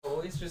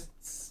always just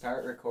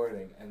start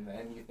recording and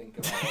then you think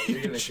about what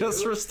you're gonna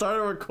just do.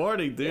 Restarted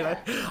recording, dude.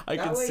 Yeah. I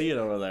can see it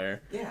over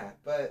there. Yeah,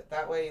 but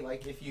that way,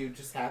 like, if you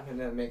just happen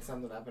to make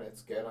something up and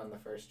it's good on the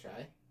first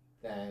try,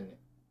 then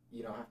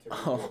you don't have to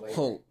redo it later.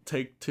 Oh,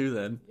 take 2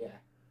 then. Yeah.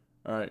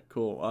 All right,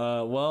 cool.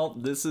 Well,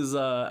 this is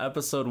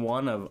episode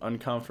 1 of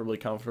Uncomfortably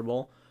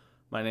Comfortable.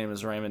 My name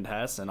is Raymond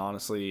Hess, and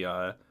honestly,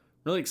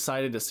 really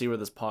excited to see where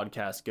this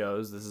podcast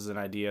goes. This is an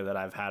idea that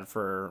I've had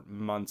for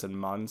months and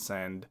months,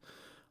 and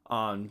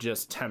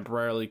just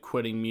temporarily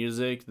quitting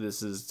music.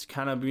 This is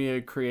kind of be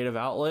a creative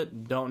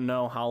outlet. Don't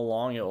know how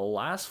long it will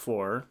last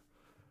for.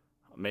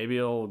 Maybe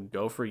it'll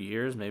go for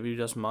years, maybe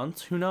just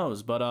months. Who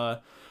knows?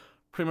 But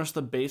pretty much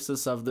the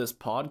basis of this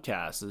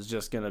podcast is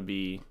just going to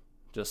be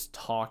just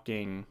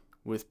talking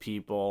with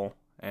people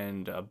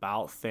and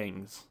about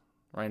things,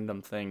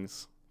 random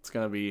things. It's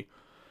going to be,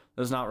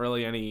 there's not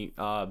really any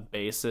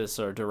basis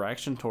or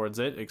direction towards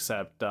it,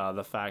 except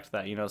the fact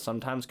that,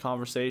 sometimes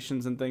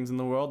conversations and things in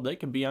the world, they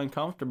can be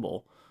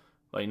uncomfortable.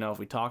 But, if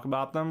we talk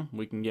about them,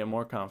 we can get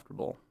more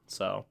comfortable.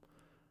 So,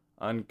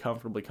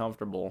 uncomfortably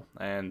comfortable.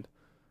 And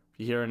if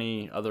you hear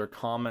any other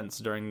comments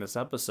during this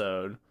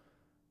episode,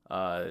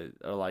 or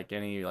like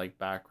any like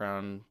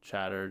background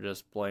chatter,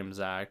 just blame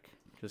Zach,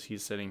 because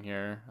he's sitting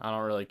here. I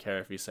don't really care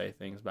if you say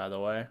things, by the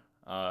way.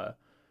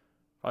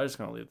 Probably just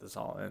gonna leave this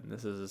all in.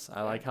 This is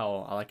I like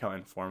how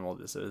informal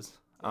this is.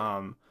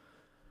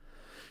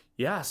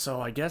 Yeah,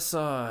 so I guess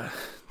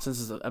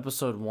since it's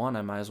episode 1,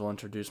 I might as well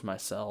introduce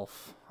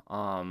myself.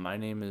 My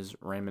name is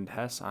Raymond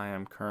Hess. I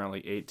am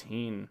currently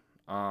 18.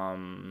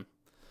 Man,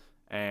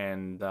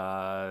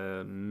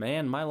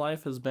 my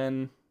life has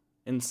been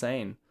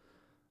insane.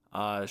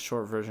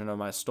 Short version of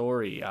my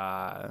story.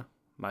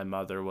 My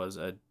mother was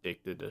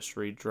addicted to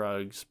street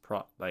drugs,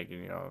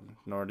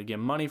 in order to get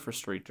money for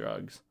street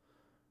drugs.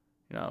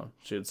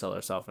 She would sell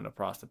herself into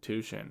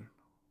prostitution.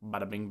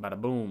 Bada bing, bada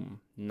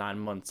boom. 9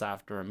 months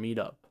after a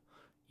meetup,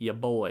 your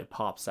boy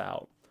pops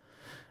out.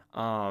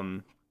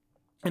 And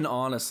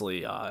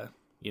honestly, I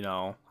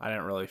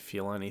didn't really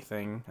feel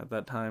anything at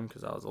that time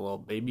because I was a little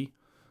baby.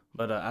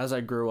 But as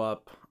I grew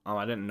up,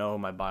 I didn't know who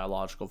my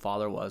biological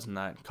father was, and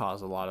that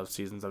caused a lot of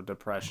seasons of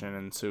depression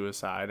and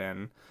suicide.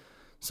 And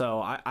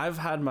so I've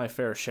had my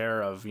fair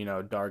share of,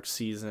 dark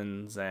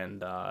seasons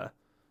and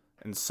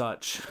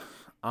such.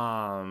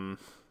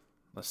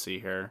 Let's see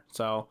here.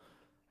 So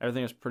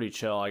everything was pretty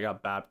chill. I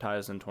got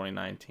baptized in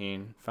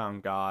 2019,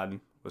 found God,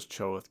 was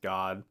chill with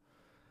God.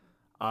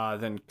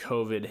 Then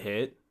COVID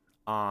hit.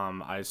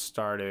 I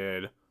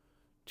started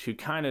to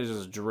kind of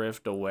just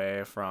drift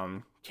away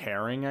from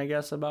caring, I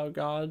guess, about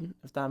God,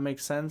 if that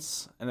makes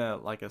sense, in a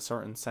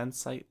certain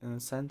sense, I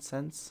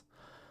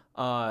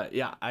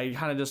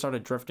kind of just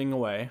started drifting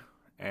away,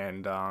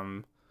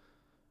 and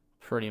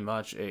pretty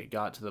much it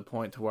got to the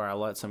point to where I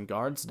let some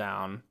guards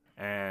down,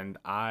 and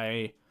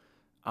I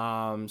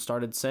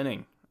started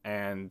sinning,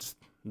 and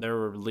there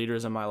were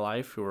leaders in my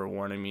life who were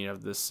warning me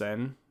of this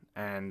sin,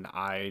 and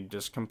I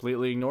just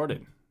completely ignored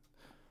it.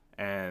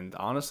 And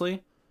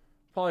honestly,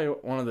 probably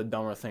one of the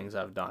dumber things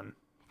I've done.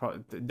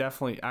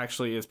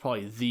 Definitely is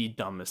probably the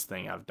dumbest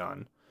thing I've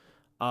done.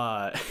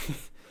 And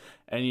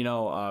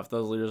if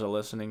those leaders are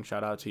listening,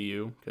 shout out to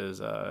you,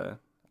 because I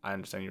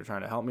understand you were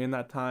trying to help me in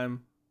that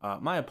time.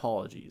 My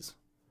apologies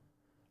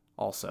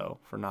also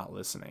for not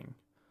listening.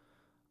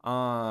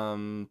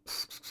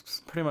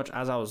 Pretty much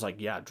as I was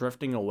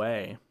drifting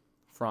away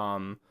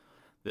from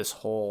this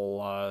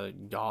whole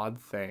God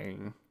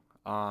thing,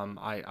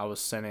 I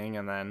was sinning,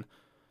 and then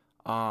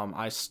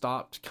I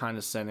stopped kind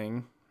of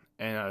sinning,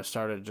 and I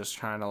started just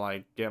trying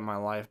to get my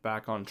life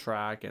back on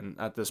track. And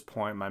at this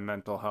point, my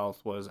mental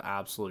health was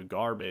absolute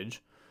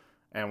garbage.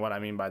 And what I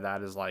mean by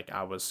that is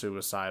I was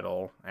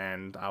suicidal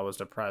and I was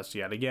depressed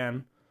yet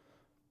again.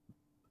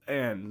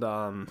 And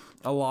a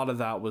lot of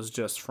that was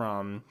just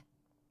from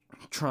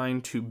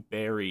trying to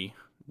bury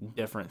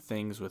different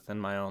things within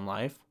my own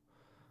life.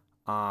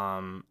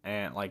 And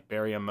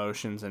bury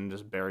emotions and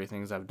just bury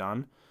things I've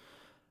done.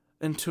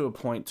 And to a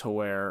point to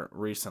where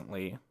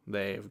recently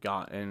I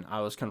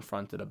was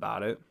confronted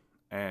about it,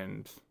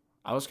 and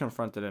I was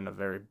confronted in a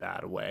very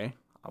bad way,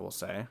 I will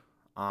say.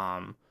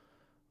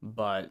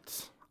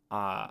 But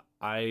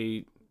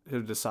I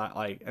have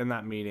decided, in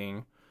that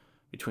meeting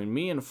between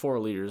me and 4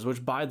 leaders,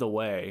 which, by the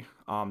way,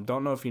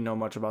 don't know if you know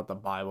much about the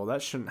Bible,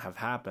 that shouldn't have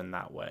happened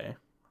that way.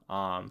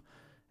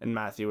 In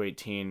Matthew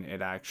 18,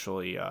 it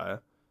actually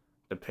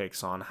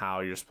depicts on how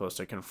you're supposed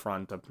to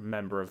confront a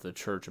member of the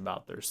church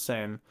about their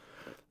sin.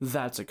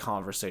 That's a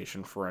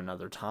conversation for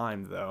another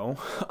time, though.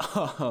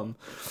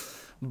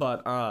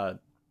 But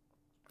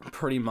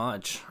pretty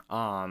much,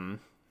 I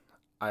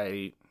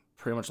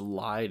pretty much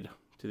lied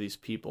to these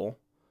people,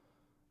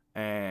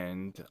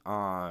 and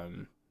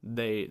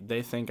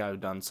they think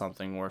I've done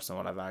something worse than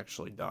what I've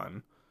actually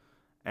done.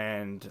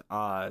 And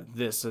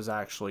this has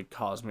actually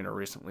caused me to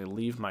recently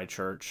leave my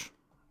church.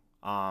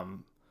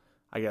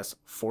 I guess,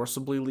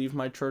 forcibly leave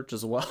my church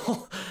as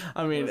well.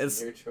 I mean, It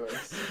wasn't your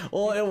choice.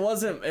 well,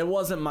 it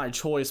wasn't my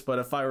choice, but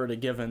if I were to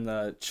given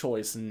the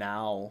choice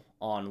now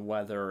on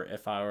whether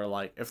if they were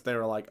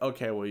like,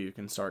 okay, well, you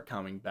can start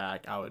coming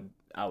back,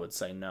 I would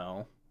say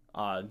no,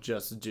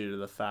 just due to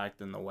the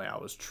fact and the way I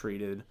was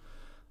treated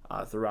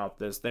throughout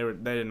this. They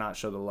did not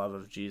show the love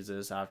of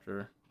Jesus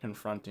after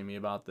confronting me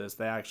about this.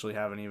 They actually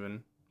haven't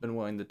even been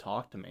willing to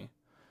talk to me,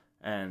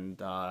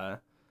 and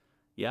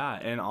yeah,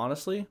 and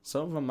honestly,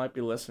 some of them might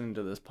be listening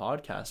to this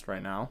podcast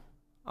right now.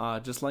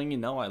 Just letting you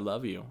know I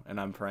love you and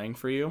I'm praying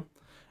for you.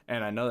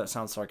 And I know that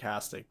sounds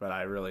sarcastic, but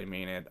I really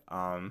mean it.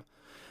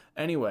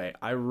 Anyway,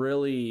 I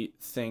really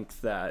think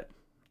that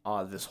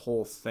this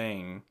whole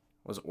thing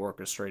was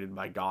orchestrated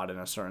by God in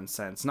a certain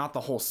sense. Not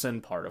the whole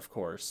sin part, of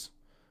course.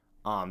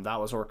 That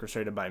was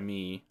orchestrated by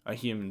me, a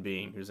human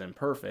being who's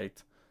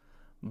imperfect.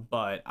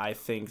 But I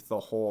think the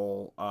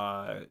whole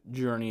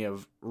journey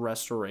of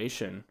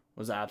restoration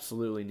was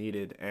absolutely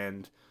needed,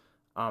 and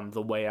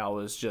the way I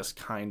was just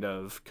kind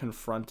of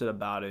confronted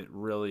about it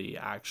really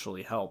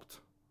actually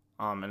helped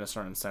in a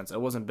certain sense. It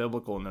wasn't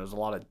biblical, and there was a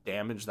lot of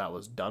damage that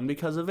was done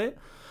because of it,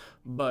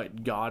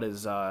 but God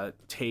is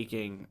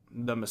taking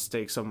the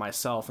mistakes of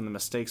myself and the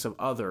mistakes of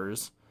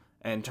others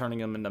and turning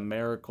them into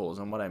miracles.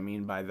 And what I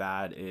mean by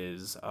that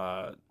is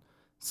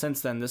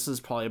since then, this is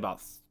probably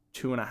about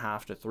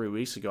 2.5 to 3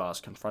 weeks ago, I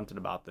was confronted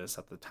about this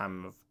at the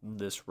time of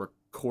this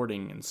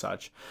recording and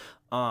such.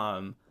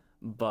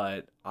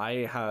 But I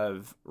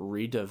have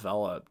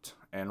redeveloped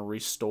and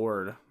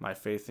restored my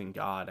faith in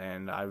God,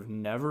 and I've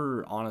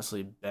never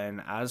honestly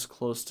been as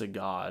close to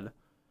God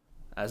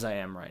as I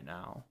am right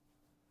now.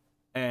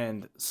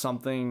 And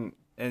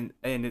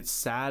it's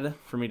sad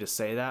for me to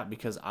say that,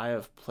 because I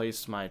have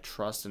placed my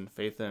trust and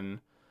faith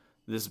in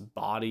this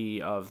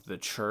body of the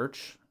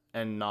church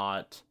and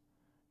not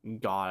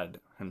God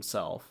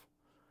himself.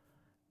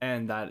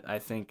 And that, I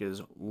think, is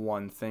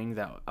one thing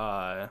that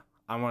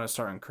I want to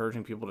start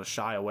encouraging people to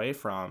shy away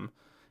from,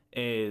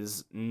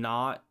 is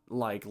not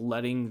like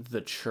letting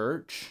the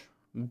church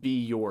be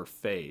your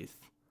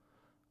faith.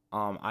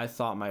 I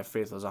thought my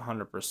faith was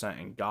 100%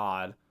 in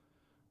God,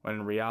 when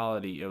in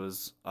reality it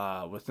was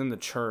within the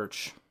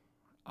church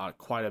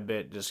quite a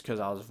bit, just because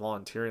I was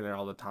volunteering there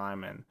all the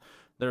time, and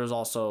there was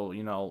also,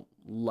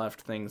 left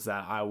things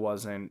that I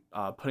wasn't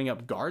putting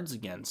up guards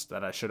against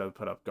that I should have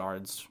put up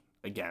guards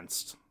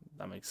against.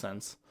 That makes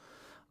sense.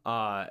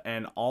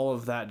 And all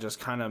of that just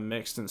kind of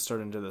mixed and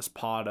stirred into this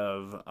pot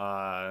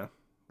of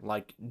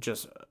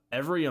just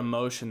every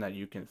emotion that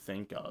you can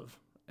think of,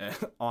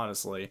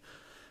 honestly.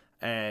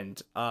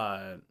 And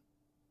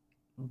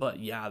but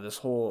yeah, this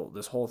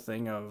whole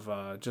thing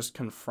of just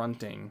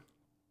confronting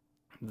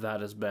that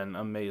has been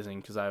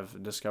amazing, because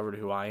I've discovered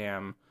who I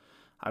am.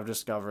 I've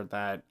discovered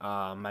that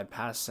my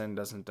past sin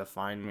doesn't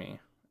define me,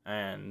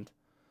 and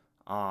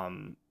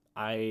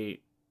I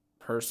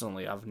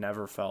personally, I've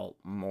never felt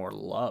more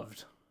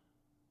loved,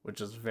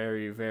 which is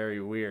very, very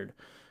weird,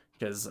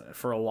 because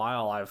for a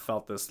while I've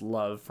felt this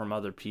love from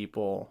other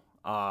people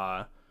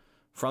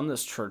from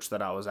this church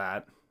that I was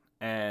at,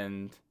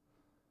 and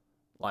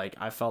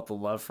I felt the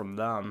love from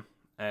them,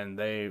 and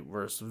they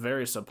were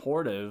very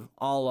supportive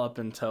all up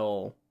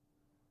until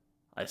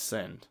I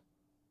sinned.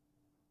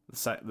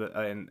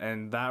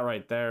 And that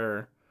right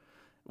there,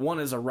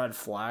 one, is a red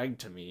flag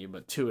to me,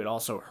 but two, it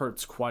also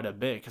hurts quite a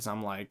bit, because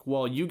I'm like,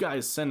 well, you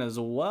guys sin as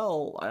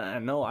well. I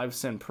know I've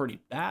sinned pretty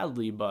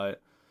badly,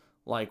 but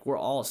we're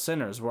all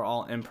sinners. We're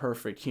all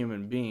imperfect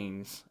human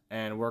beings,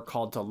 and we're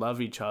called to love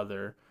each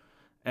other.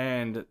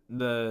 And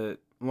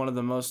one of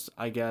the most,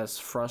 I guess,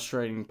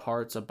 frustrating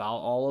parts about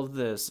all of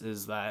this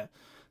is that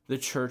the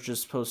church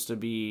is supposed to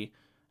be,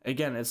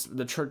 again,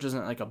 the church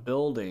isn't like a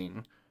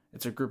building.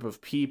 It's a group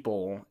of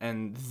people,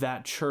 and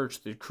that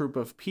church, the group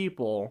of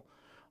people,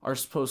 are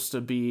supposed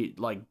to be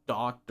like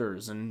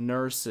doctors and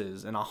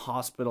nurses in a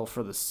hospital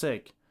for the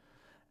sick.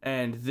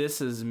 And this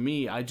is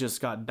me. I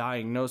just got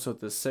diagnosed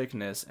with this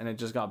sickness, and it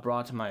just got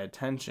brought to my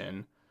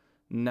attention.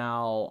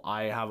 Now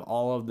I have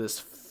all of this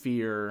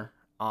fear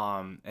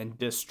and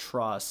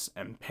distrust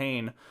and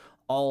pain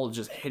all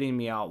just hitting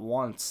me out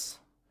once.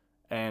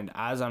 And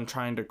as I'm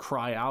trying to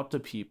cry out to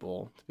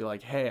people to be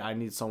like, hey, I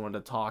need someone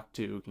to talk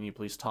to, can you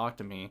please talk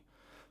to me?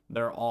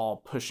 They're all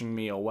pushing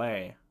me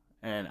away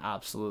and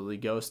absolutely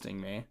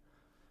ghosting me.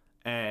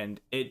 And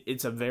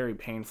it's a very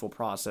painful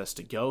process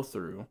to go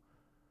through.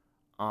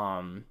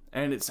 And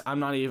I'm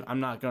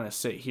not going to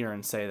sit here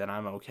and say that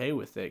I'm okay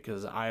with it,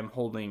 because I'm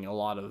holding a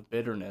lot of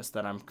bitterness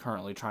that I'm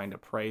currently trying to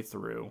pray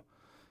through.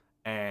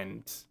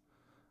 And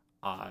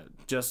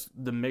just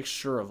the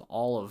mixture of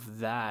all of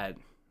that,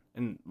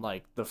 and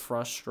the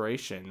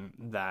frustration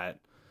that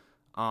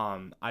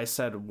I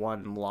said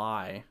one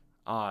lie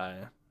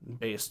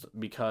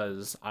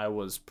because I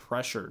was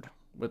pressured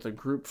with a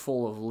group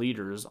full of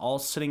leaders all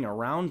sitting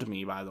around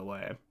me. By the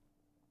way,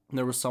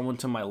 there was someone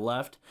to my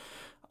left,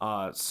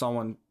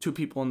 two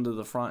people into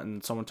the front,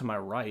 and someone to my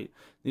right.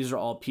 These are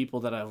all people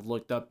that I've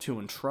looked up to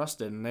and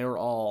trusted, and they were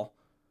all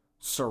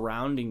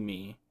surrounding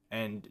me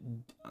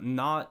and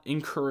not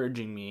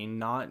encouraging me,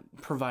 not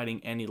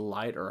providing any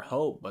light or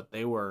hope, but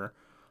they were,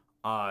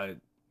 I'm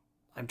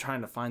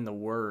trying to find the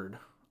word,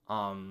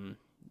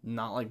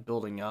 not like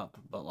building up,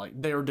 but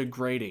like they were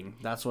degrading.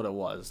 That's what it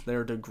was. They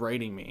were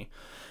degrading me.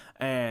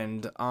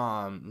 And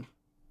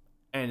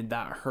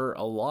that hurt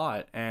a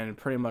lot, and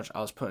pretty much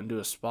I was put into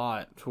a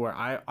spot to where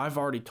I've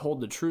already told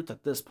the truth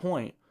at this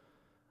point,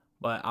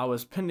 but I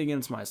was pinned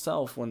against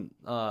myself when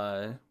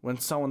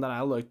someone that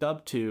I looked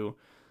up to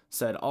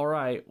said, all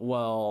right,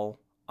 well,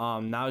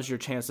 now's your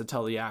chance to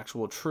tell the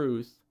actual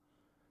truth.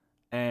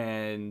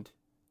 And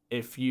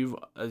if you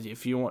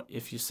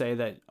say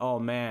that, oh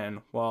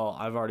man, well,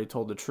 I've already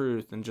told the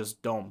truth, then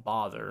just don't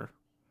bother.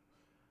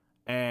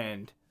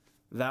 And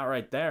that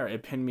right there,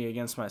 it pinned me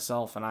against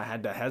myself, and I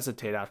had to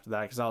hesitate after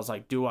that, because I was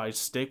like, do I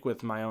stick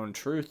with my own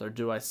truth, or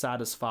do I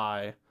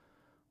satisfy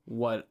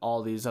what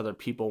all these other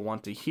people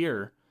want to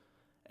hear?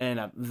 And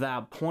at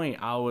that point,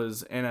 I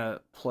was in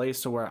a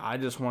place to where I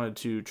just wanted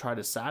to try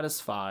to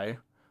satisfy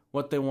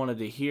what they wanted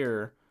to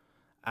hear,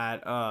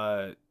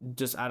 at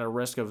just at a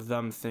risk of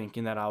them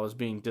thinking that I was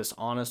being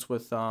dishonest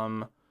with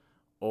them,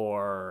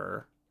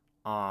 or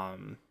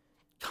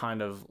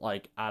kind of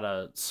like at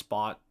a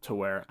spot to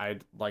where I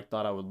like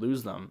thought I would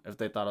lose them if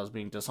they thought I was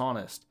being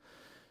dishonest.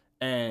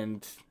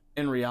 And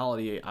in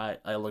reality,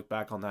 I look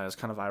back on that as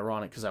kind of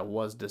ironic, because I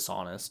was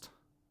dishonest.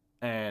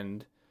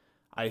 And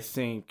I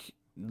think,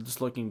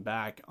 just looking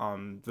back,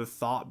 the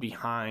thought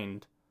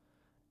behind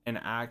an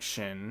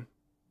action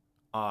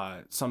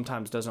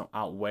sometimes doesn't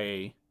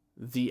outweigh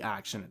the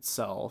action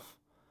itself.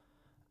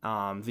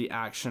 The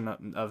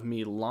action of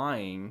me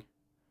lying,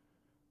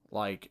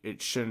 like,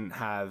 it shouldn't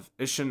have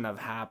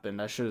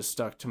happened. I should have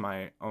stuck to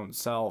my own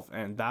self,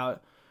 and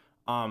that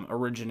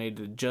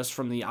originated just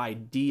from the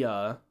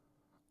idea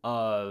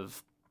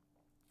of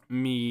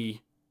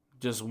me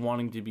just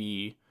wanting to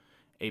be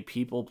a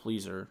people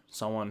pleaser,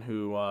 someone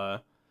who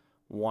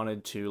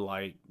wanted to,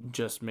 like,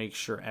 just make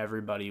sure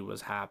everybody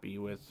was happy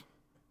with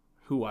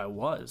who I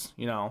was,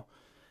 you know.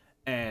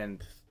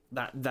 And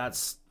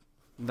that's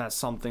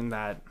something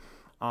that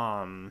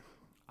I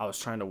was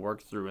trying to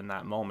work through in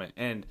that moment.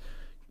 And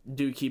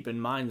do keep in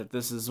mind that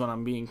this is when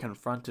I'm being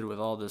confronted with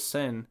all this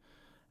sin,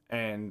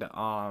 and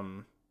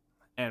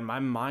my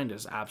mind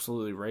is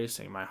absolutely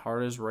racing. My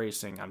heart is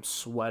racing. I'm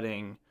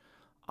sweating.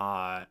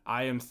 I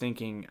am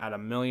thinking at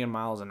 1,000,000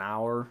 miles an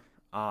hour.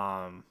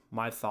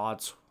 My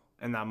thoughts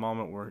in that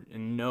moment were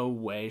in no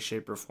way,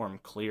 shape, or form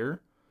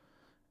clear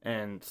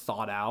and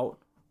thought out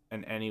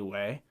in any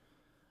way.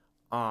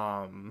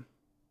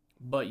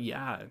 But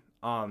yeah,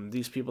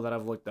 these people that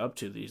I've looked up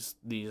to,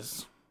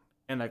 these,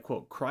 and I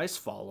quote, Christ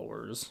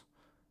followers,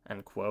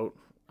 end quote.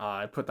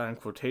 I put that in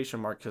quotation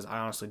mark because I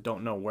honestly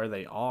don't know where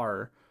they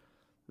are.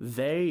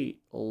 They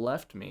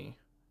left me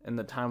in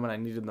the time when I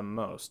needed them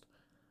most.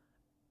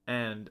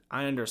 And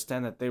I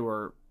understand that they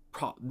were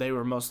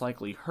most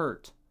likely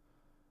hurt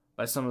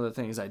by some of the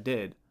things I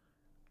did.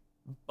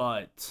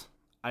 But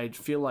I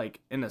feel like,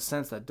 in a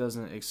sense, that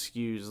doesn't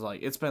excuse,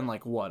 like, it's been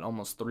like, what,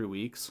 almost 3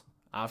 weeks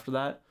after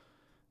that?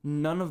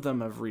 None of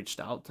them have reached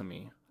out to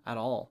me at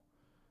all.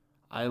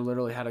 I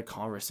literally had a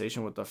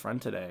conversation with a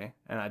friend today,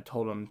 and I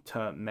told him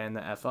to man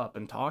the F up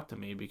and talk to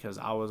me, because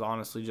I was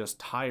honestly just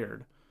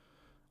tired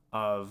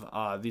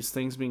of these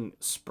things being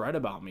spread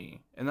about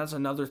me. And that's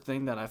another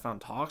thing that I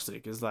found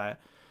toxic, is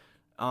that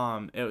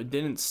it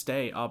didn't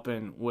stay up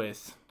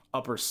with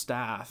upper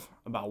staff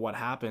about what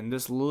happened.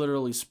 This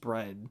literally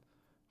spread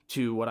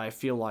to what I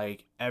feel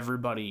like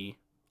everybody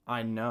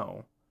I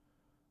know.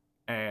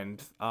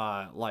 And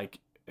like,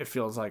 it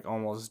feels like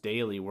almost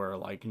daily where,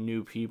 like,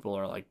 new people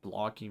are, like,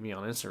 blocking me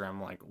on Instagram,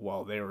 like,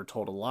 well, they were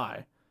told a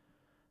lie.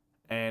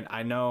 And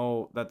I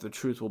know that the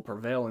truth will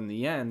prevail in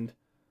the end,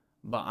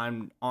 but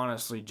I'm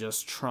honestly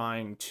just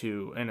trying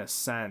to, in a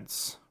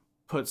sense,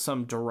 put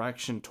some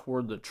direction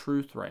toward the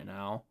truth right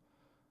now,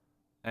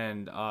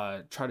 and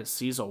try to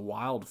seize a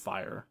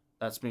wildfire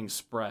that's being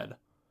spread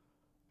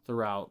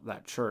throughout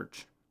that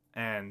church.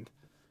 And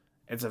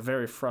it's a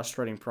very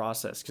frustrating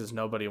process, because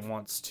nobody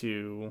wants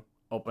to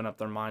open up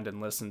their mind and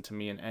listen to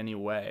me in any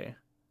way.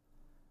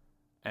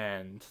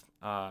 And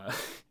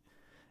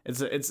it's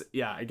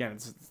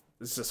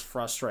just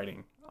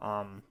frustrating,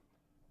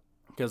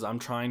 because I'm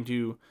trying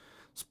to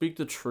speak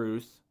the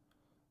truth,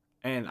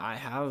 and I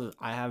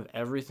have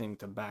everything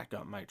to back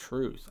up my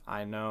truth.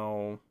 I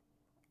know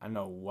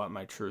what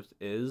my truth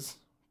is,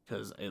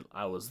 because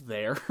I was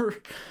there.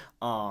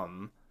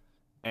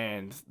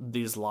 And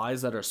these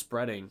lies that are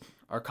spreading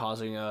are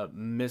causing a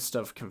mist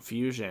of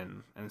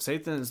confusion, and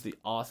Satan is the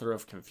author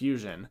of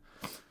confusion.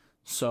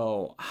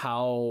 So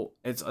how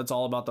it's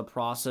all about the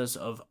process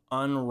of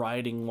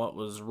unwriting what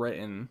was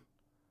written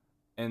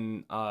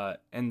in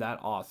that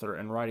author,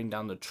 and writing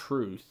down the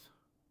truth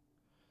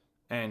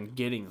and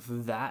getting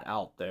that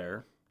out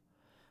there.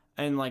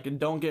 And, like,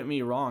 don't get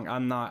me wrong,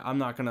 I'm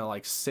not gonna,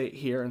 like, sit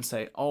here and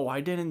say, oh, I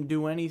didn't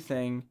do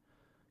anything,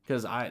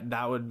 because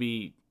that would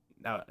be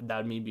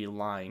that'd me be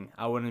lying.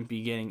 I wouldn't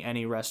be getting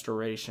any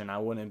restoration. I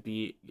wouldn't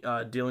be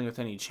dealing with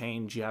any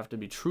change. You have to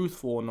be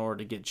truthful in order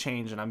to get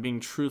change, and I'm being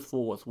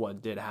truthful with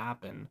what did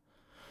happen.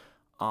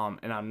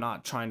 And I'm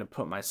not trying to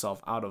put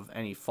myself out of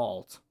any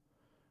fault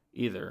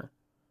either.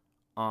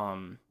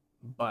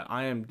 But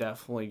I am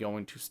definitely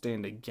going to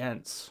stand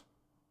against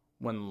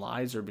when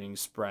lies are being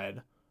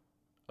spread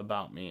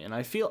about me. And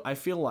I feel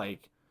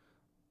like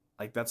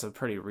that's a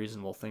pretty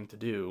reasonable thing to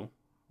do.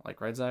 Like,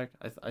 right, Zach?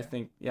 I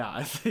think,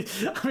 yeah,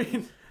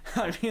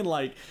 I mean,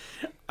 like,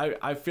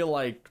 I feel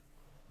like,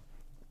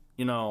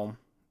 you know,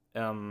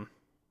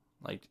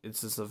 like,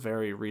 it's just a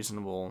very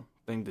reasonable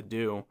thing to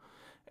do.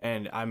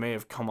 And I may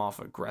have come off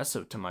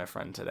aggressive to my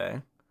friend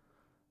today.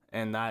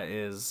 And that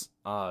is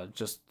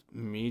just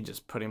me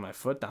just putting my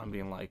foot down,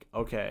 being like,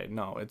 okay,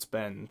 no, it's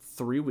been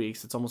 3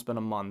 weeks. It's almost been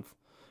a month.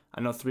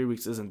 I know 3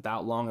 weeks isn't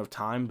that long of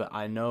time, but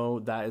I know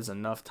that is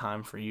enough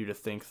time for you to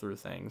think through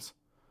things.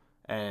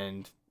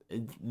 And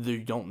you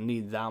don't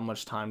need that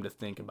much time to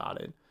think about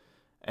it.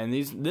 And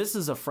this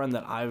is a friend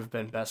that I've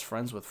been best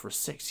friends with for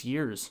 6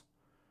 years.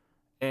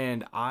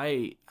 And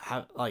they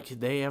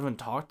haven't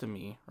talked to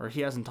me, or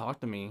he hasn't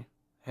talked to me,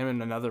 him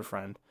and another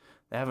friend,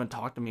 they haven't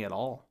talked to me at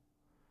all.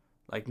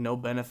 Like, no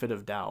benefit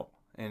of doubt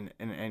in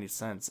any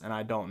sense. And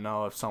I don't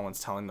know if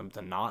someone's telling them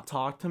to not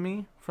talk to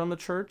me from the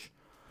church.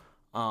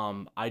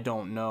 I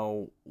don't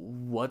know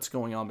what's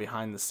going on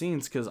behind the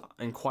scenes,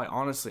 and quite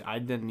honestly, I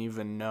didn't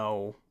even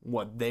know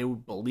what they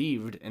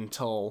believed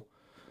until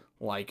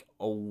like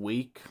a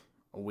week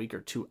or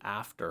two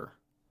after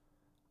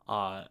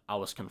I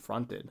was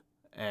confronted,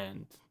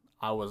 and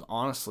I was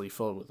honestly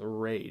filled with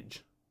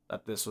rage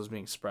that this was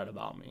being spread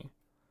about me.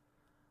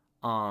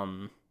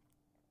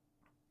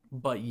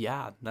 But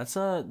yeah, that's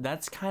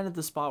kind of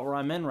the spot where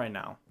I'm in right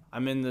now.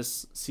 I'm in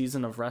this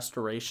season of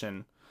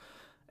restoration,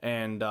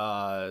 and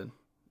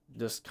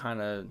just kind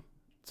of,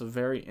 it's a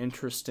very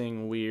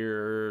interesting,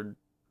 weird,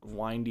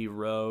 windy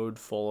road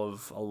full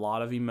of a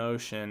lot of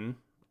emotion,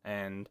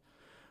 and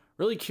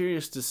really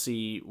curious to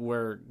see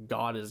where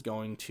God is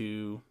going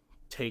to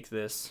take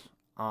this.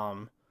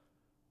 I'm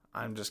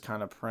just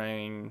kind of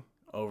praying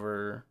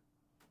over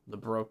the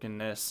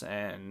brokenness,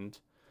 and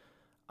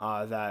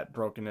that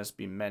brokenness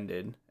be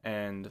mended,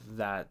 and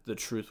that the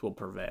truth will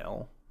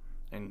prevail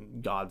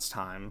in God's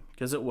time,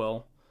 because it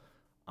will.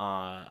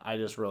 I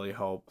just really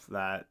hope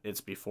that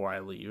it's before I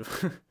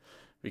leave,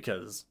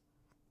 because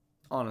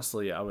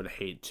honestly, I would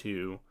hate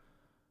to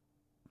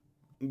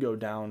go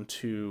down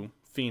to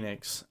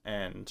Phoenix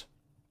and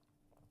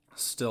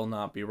still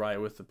not be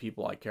right with the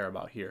people I care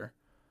about here.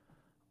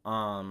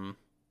 Oh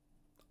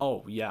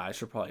yeah, I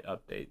should probably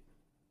update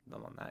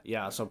them on that.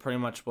 Yeah, so pretty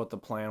much what the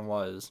plan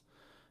was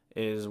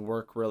is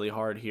work really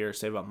hard here,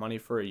 save up money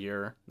for a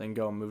year, then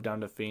go move down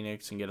to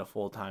Phoenix and get a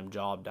full-time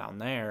job down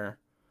there.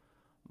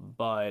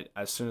 But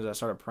as soon as I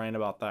started praying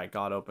about that,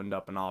 God opened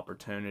up an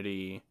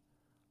opportunity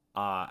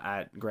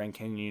at Grand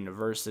Canyon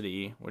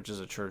University, which is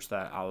a church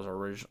that I was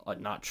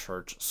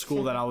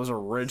school that I was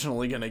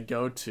originally going to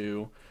go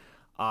to.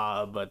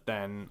 But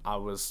then I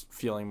was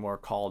feeling more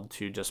called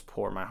to just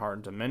pour my heart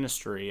into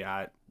ministry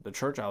at the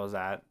church I was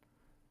at.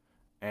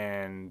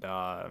 And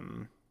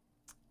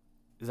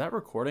is that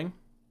recording?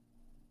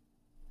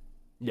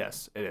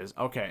 Yes, it is.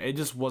 Okay, it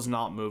just was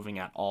not moving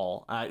at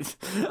all. I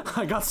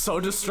got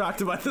so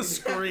distracted by the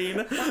screen.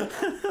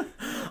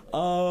 Anywho.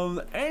 Oh,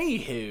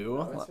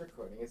 it's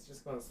recording. It's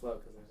just going slow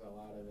because there's a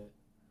lot of it.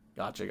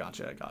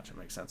 Gotcha.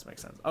 Makes sense.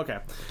 Okay.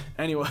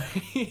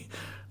 Anyway,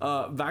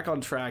 back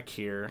on track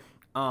here.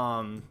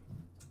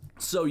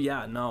 So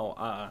yeah,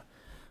 no,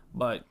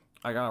 but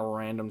I got a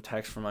random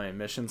text from my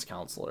admissions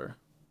counselor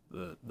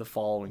the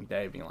following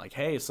day being like,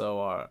 hey,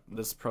 so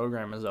this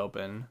program is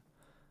open.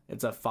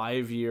 It's a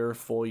 5-year,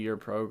 full-year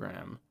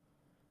program,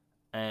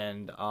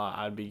 and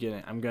I'm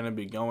going to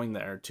be going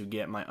there to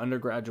get my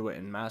undergraduate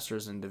and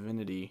master's in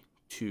divinity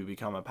to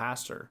become a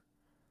pastor.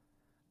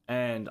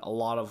 And a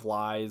lot of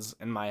lies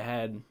in my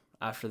head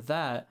after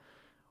that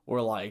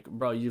were like,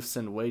 bro, you've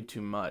sinned way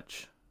too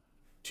much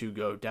to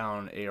go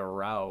down a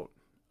route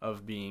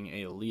of being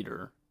a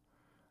leader.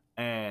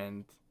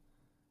 And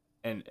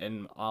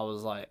I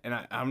was like, and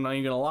I'm not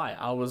even gonna lie,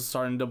 I was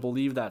starting to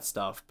believe that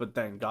stuff, but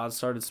then God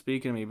started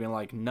speaking to me, being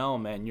like, no,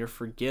 man, you're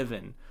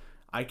forgiven.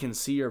 I can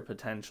see your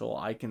potential.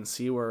 I can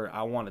see where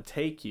I want to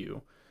take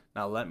you.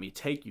 Now let me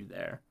take you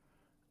there.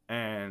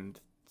 And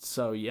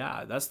so,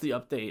 yeah, that's the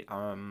update.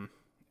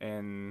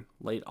 In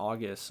late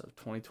August of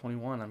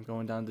 2021, I'm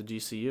going down to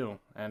GCU,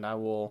 and I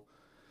will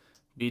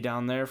be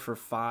down there for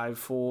 5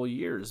 full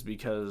years,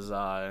 because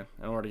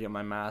in order to get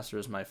my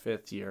master's, my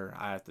 5th year,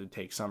 I have to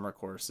take summer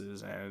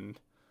courses, and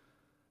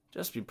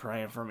just be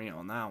praying for me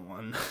on that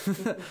one.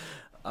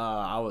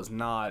 I was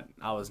not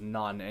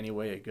in any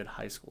way a good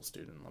high school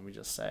student, let me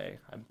just say.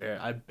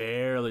 I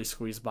barely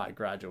squeezed by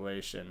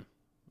graduation.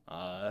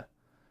 I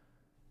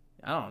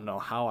don't know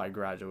how I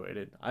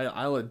graduated.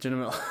 I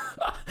legitimately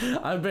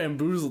I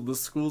bamboozled the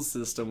school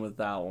system with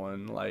that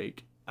one.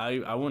 Like,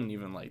 I wouldn't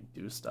even, like,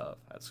 do stuff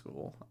at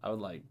school. I would,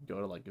 like, go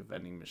to, like,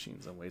 vending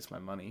machines and waste my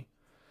money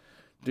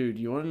Dude,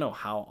 you want to know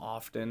how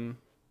often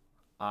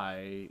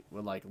I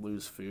would like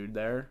lose food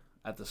there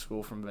at the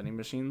school from vending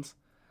machines?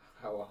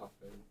 How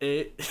often?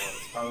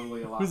 It's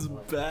probably a lot was more.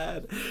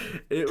 bad.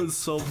 It was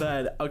so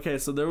bad. Okay,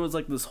 so there was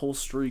like this whole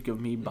streak of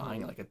me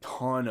buying like a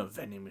ton of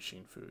vending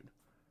machine food,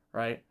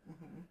 right?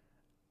 Mm-hmm.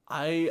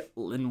 I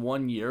in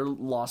 1 year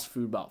lost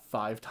food about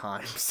 5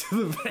 times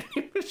to the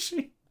vending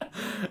machine.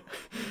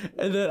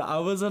 And then I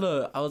was at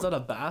a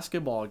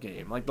basketball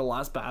game, like the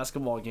last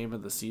basketball game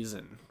of the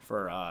season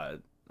for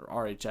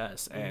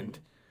RHS, and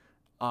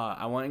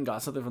I went and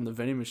got something from the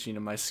vending machine,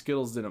 and my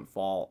Skittles didn't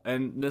fall.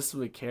 And this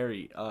was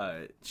Carrie.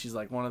 She's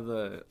like one of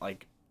the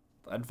like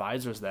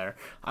advisors there.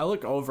 I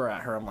look over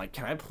at her. I'm like,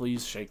 "Can I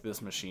please shake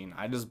this machine?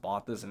 I just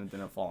bought this and it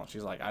didn't fall." And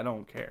she's like, "I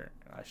don't care."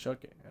 And I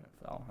shook it and it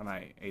fell, and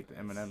I ate the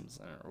M&Ms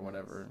or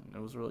whatever. And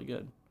it was really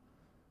good.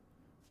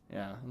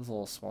 Yeah, it was a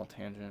little small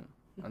tangent.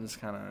 I'm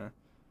just kind of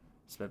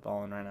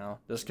spitballing right now,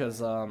 just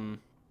because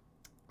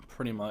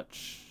pretty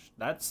much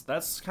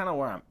that's kind of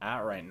where I'm at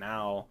right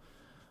now.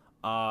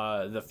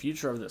 The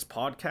future of this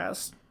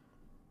podcast,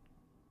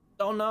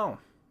 don't know.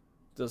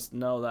 Just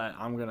know that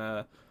I'm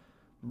gonna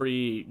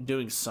be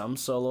doing some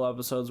solo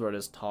episodes where I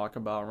just talk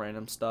about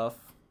random stuff.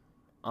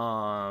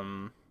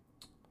 Let's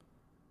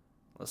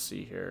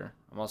see here.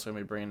 I'm also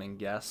gonna be bringing in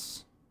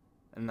guests,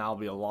 and that'll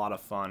be a lot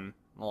of fun.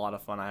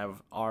 I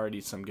have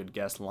already some good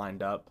guests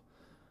lined up.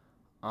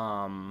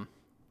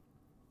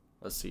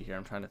 Let's see here.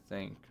 I'm trying to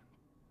think.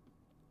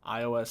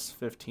 iOS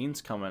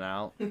 15's coming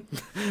out.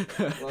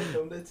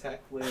 Welcome to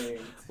Tech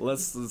Linked.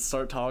 Let's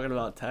start talking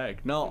about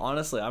tech. No,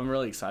 honestly, I'm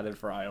really excited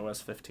for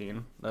iOS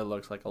 15. It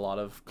looks like a lot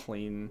of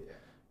clean,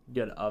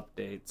 good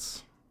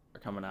updates are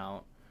coming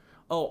out.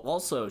 Oh,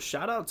 also,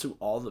 shout out to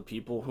all the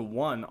people who,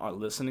 one, are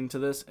listening to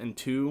this, and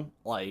two,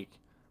 like,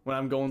 when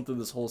I'm going through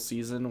this whole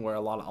season where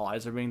a lot of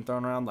lies are being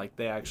thrown around, like,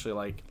 they actually,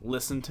 like,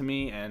 listen to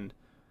me and,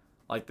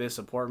 like, they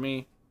support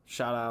me.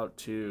 Shout out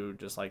to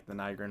just like the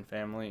Nigrin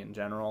family in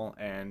general,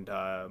 and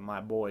my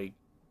boy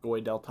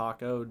Goy Del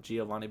Taco,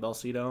 Giovanni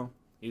Belcito,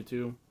 you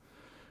two.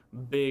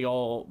 Big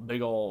ol'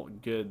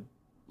 good,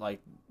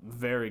 like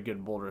very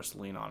good boulders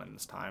to lean on in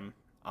this time.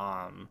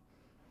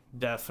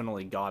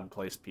 Definitely God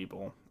placed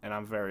people, and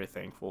I'm very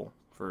thankful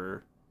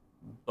for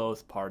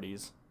both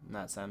parties in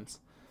that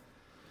sense.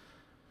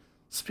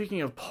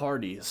 Speaking of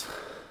parties,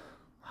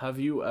 have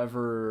you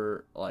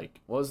ever, like,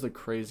 what was the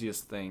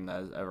craziest thing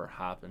that has ever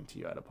happened to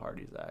you at a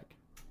party, Zach?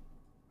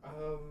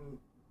 Well,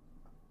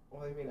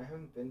 I mean, I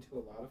haven't been to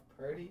a lot of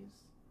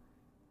parties.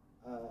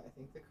 I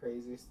think the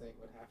craziest thing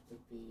would have to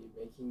be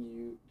making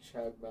you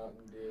chug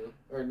Mountain Dew.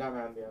 Or not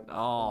Mountain Dew.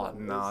 Oh,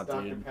 nah,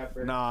 Dr. dude.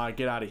 Pepper. Nah,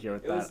 get out of here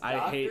with It that. was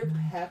Dr.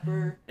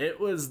 Pepper.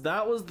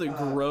 That was the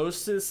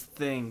grossest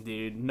thing,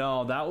 dude.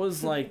 No, that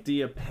was, like,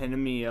 the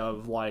epitome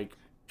of, like,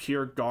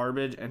 pure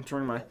garbage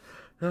entering my...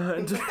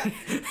 it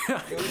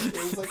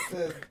was like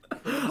the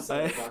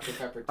Dr.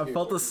 Pepper too, I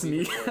felt the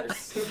sneeze.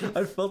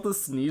 I felt the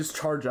sneeze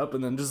charge up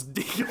and then just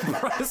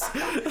decompress.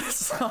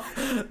 So,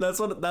 that's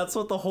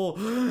what the whole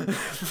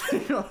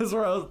thing was,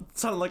 where I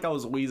sounded like I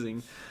was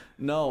wheezing.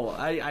 No,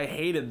 I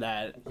hated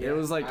that. Yeah, it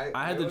was like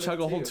I had to chug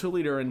a whole 2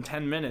 liter in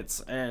 10 minutes,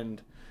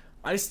 and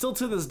I still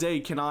to this day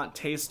cannot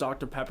taste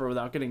Dr. Pepper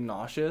without getting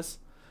nauseous,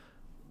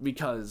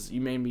 because you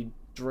made me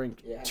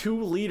drink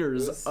 2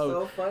 liters of...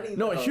 so funny,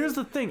 no, though. Here's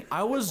the thing.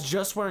 I was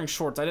just wearing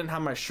shorts. I didn't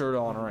have my shirt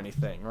on or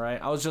anything,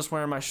 right? I was just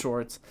wearing my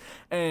shorts,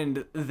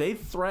 and they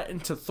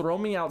threatened to throw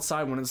me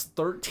outside when it's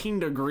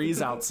 13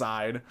 degrees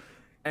outside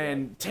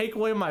and take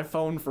away my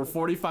phone for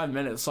 45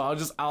 minutes. So I was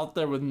just out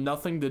there with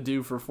nothing to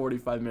do for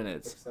 45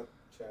 minutes. Except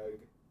chug.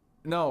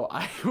 No,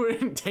 I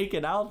wouldn't take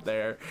it out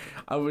there.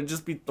 I would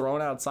just be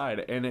thrown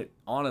outside, and it,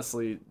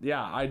 honestly,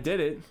 yeah, I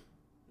did it.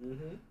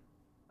 Mm-hmm.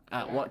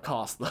 At what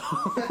cost, though?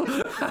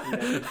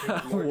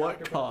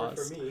 What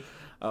cost?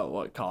 At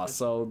what cost?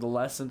 So the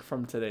lesson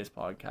from today's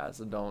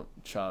podcast: don't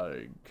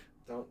chug.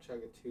 Don't chug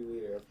a 2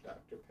 liter of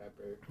Dr.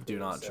 Pepper. Do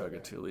not chug a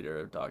 2 liter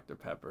of Dr.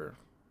 Pepper.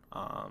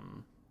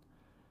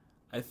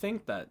 I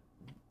think that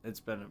it's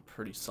been a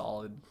pretty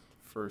solid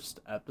first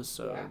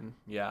episode.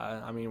 Yeah,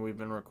 I mean, we've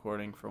been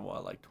recording for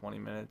what, like 20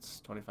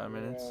 minutes, 25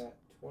 minutes?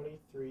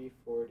 23:40.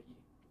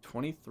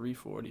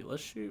 23:40.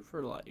 Let's shoot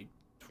for like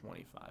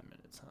 25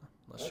 minutes, huh?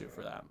 Let's shoot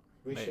for that.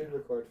 We should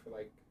record for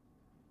like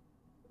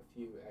a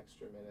few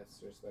extra minutes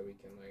just so that we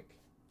can like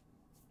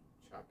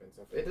chop in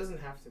stuff. It doesn't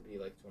have to be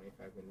like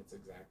 25 minutes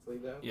exactly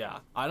though. Yeah.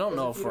 I don't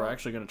know if we're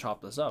actually going to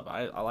chop this up.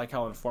 I like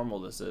how informal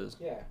this is.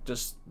 Yeah.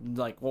 Just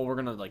like, well, we're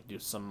going to like do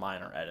some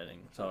minor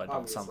editing so it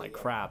don't sound like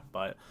crap,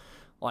 but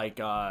like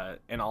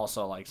and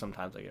also like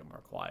sometimes I get more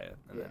quiet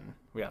and then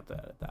we have to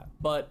edit that.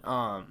 But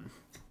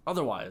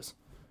otherwise,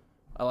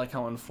 I like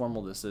how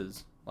informal this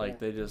is. Like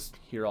they just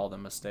hear all the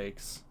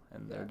mistakes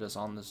and they're just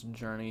on this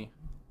journey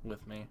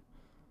with me.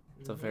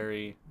 It's a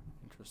very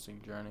interesting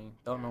journey.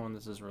 Don't know when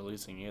this is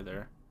releasing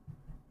either.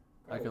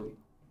 Probably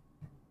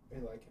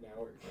in like an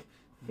hour.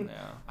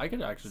 Yeah, I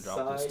could actually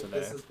drop this today.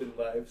 This has been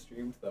live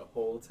streamed the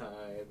whole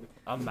time.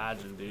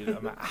 Imagine, dude.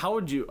 How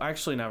would you...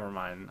 Actually, never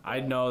mind. I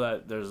know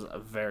that there's a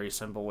very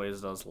simple ways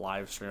to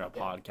live stream a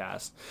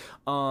podcast.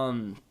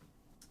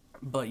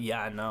 But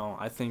yeah, no,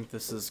 I think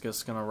this is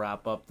just going to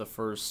wrap up the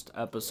first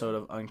episode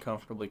of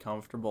Uncomfortably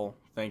Comfortable.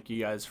 Thank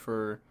you guys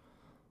for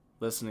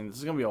listening. This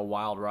is going to be a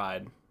wild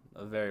ride.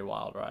 A very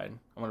wild ride.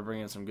 I'm going to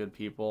bring in some good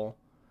people.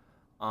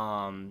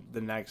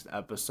 The next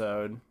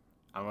episode,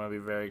 I'm going to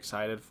be very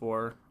excited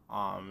for.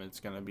 It's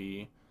going to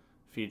be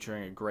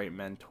featuring a great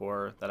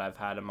mentor that I've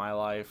had in my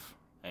life,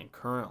 and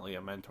currently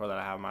a mentor that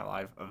I have in my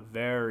life. A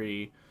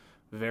very,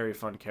 very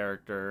fun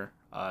character,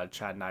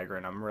 Chad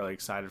Nygren. I'm really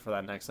excited for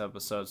that next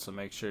episode, so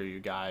make sure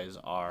you guys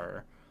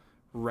are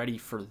ready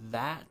for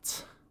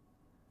that.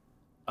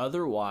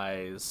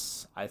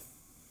 Otherwise, I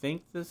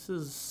think this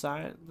is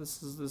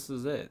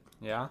it.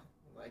 Yeah.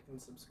 Like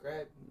and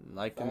subscribe.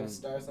 5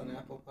 stars on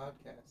Apple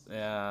Podcasts.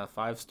 Yeah,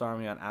 5-star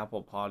me on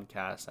Apple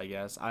Podcasts, I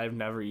guess. I've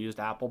never used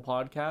Apple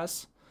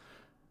Podcasts.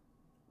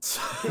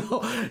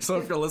 So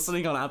if you're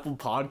listening on Apple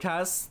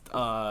Podcasts,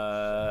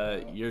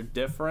 you're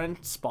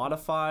different.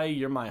 Spotify,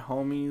 you're my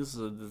homies.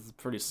 This is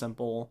pretty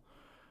simple.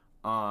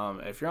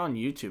 If you're on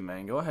YouTube,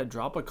 man, go ahead,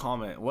 drop a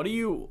comment. What do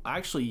you...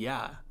 Actually,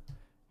 yeah.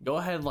 Go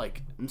ahead,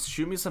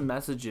 shoot me some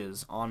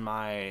messages on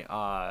my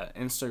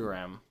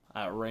Instagram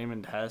at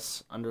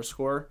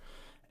RaymondHess_.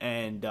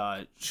 And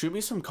shoot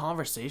me some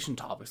conversation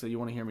topics that you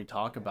want to hear me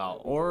talk about.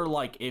 Or,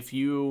 if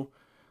you,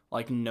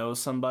 know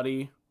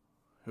somebody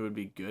who would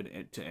be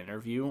good to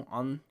interview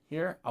on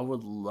here, I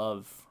would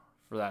love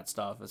for that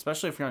stuff.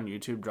 Especially if you're on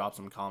YouTube, drop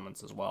some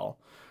comments as well.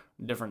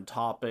 Different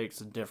topics,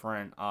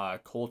 different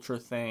culture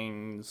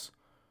things,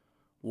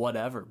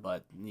 whatever.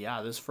 But,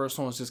 yeah, this first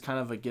one was just kind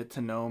of a get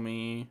to know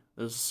me.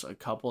 There's a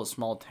couple of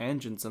small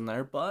tangents in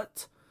there,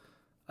 but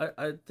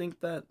I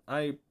think that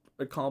I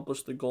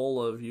accomplished the goal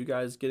of you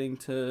guys getting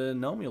to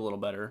know me a little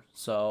better.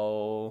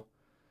 So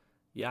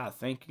yeah,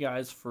 thank you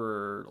guys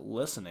for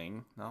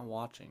listening, not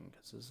watching,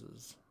 because this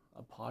is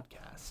a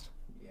podcast.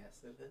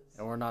 Yes, it is.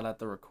 And we're not at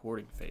the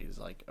recording phase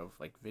of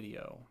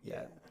video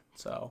yet.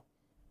 So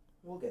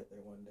we'll get there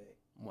one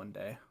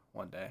day.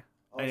 One day.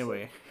 Also,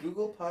 anyway,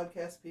 Google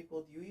Podcast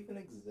people, do you even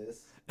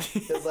exist?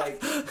 Because I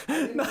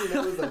didn't know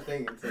it was a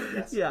thing until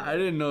yesterday. Yeah, I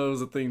didn't know it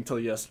was a thing until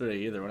yesterday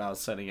either when I was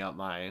setting up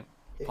my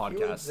podcast. If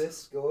you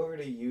exist, go over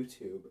to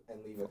YouTube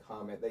and leave a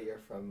comment that you're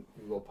from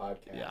Google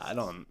Podcasts. Yeah, I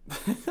don't.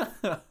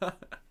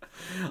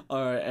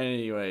 All right.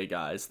 Anyway,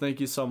 guys, thank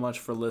you so much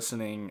for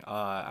listening.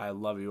 I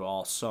love you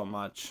all so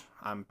much.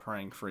 I'm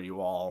praying for you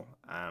all.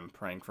 I'm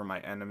praying for my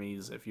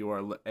enemies. If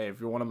you're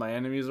one of my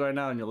enemies right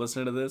now and you're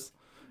listening to this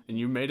and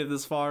you made it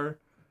this far,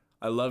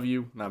 I love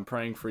you and I'm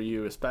praying for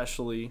you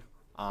especially.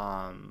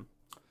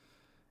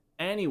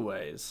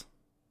 Anyways,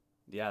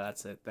 yeah,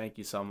 that's it. Thank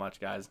you so much,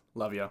 guys.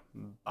 Love you.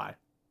 Bye.